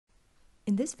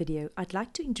In this video, I'd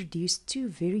like to introduce two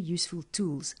very useful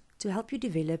tools to help you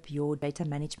develop your data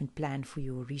management plan for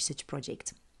your research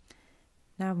project.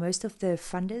 Now, most of the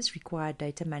funders require a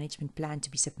data management plan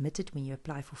to be submitted when you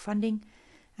apply for funding,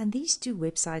 and these two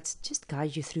websites just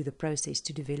guide you through the process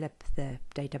to develop the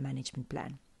data management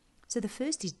plan. So the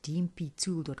first is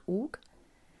dmptool.org,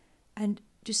 and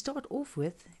to start off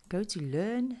with, go to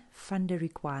Learn Funder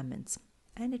Requirements,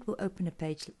 and it will open a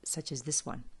page such as this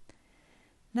one.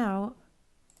 Now,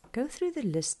 go through the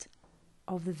list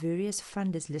of the various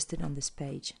funders listed on this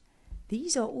page.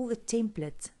 These are all the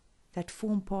templates that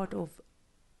form part of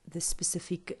the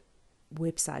specific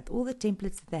website, all the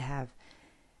templates that they have.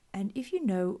 And if you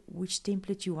know which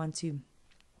template you want to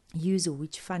use or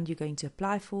which fund you're going to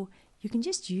apply for, you can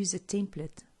just use a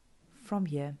template from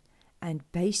here and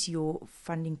base your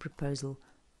funding proposal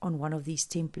on one of these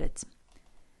templates.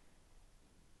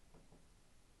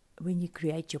 When you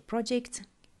create your project,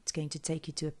 it's going to take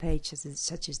you to a page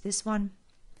such as this one,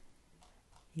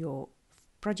 your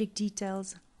project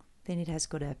details, then it has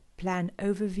got a plan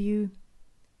overview,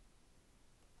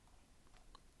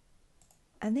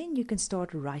 and then you can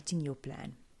start writing your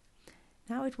plan.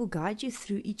 Now it will guide you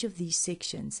through each of these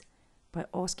sections by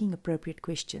asking appropriate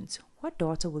questions. What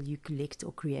data will you collect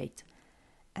or create?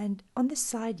 And on the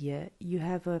side here, you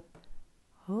have a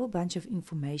whole bunch of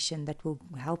information that will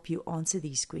help you answer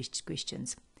these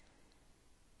questions.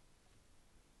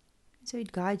 So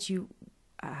it guides you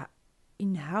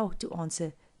in how to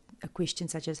answer a question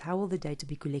such as how will the data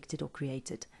be collected or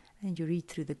created? And you read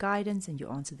through the guidance and you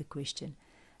answer the question.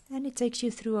 And it takes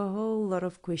you through a whole lot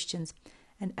of questions.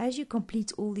 And as you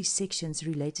complete all these sections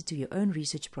related to your own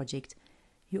research project,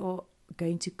 you are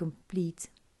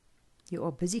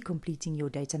busy completing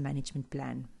your data management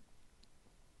plan.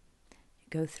 You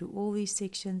go through all these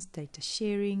sections, data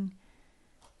sharing,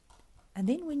 and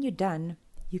then when you're done,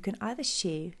 you can either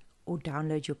share or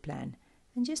download your plan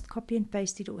and just copy and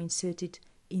paste it or insert it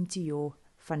into your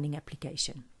funding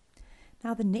application.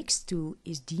 Now the next tool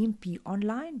is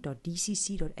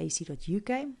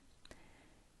dmponline.dcc.ac.uk,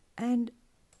 and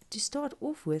to start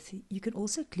off with, you can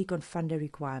also click on Funder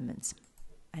Requirements,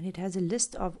 and it has a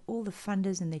list of all the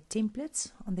funders and their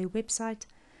templates on their website.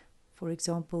 For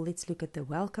example, let's look at the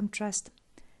Wellcome Trust.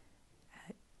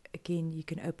 Again, you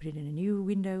can open it in a new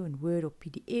window in Word or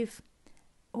PDF,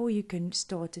 or you can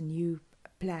start a new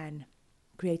plan,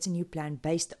 create a new plan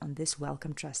based on this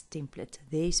Wellcome Trust template,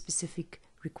 their specific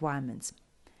requirements.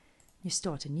 You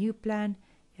start a new plan,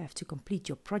 you have to complete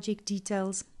your project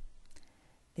details.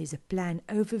 There's a plan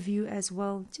overview as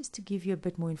well, just to give you a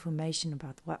bit more information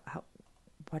about what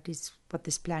this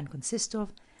plan consists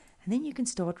of, and then you can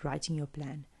start writing your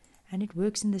plan. And it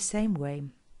works in the same way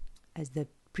as the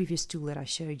previous tool that I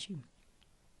showed you.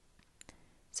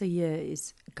 So here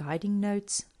is guiding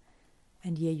notes,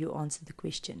 and here you answer the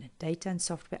question, data and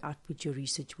software output your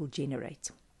research will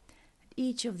generate.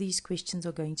 Each of these questions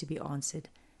are going to be answered,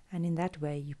 and in that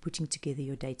way you're putting together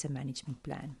your data management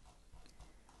plan.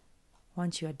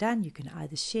 Once you are done, you can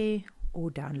either share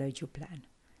or download your plan.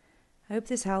 I hope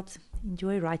this helped.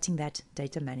 Enjoy writing that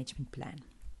data management plan.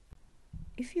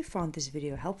 If you found this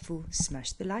video helpful,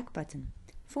 smash the like button.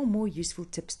 For more useful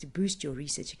tips to boost your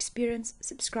research experience,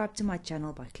 subscribe to my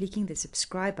channel by clicking the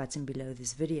subscribe button below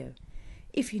this video.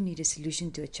 If you need a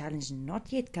solution to a challenge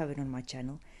not yet covered on my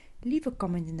channel, leave a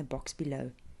comment in the box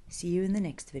below. See you in the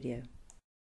next video.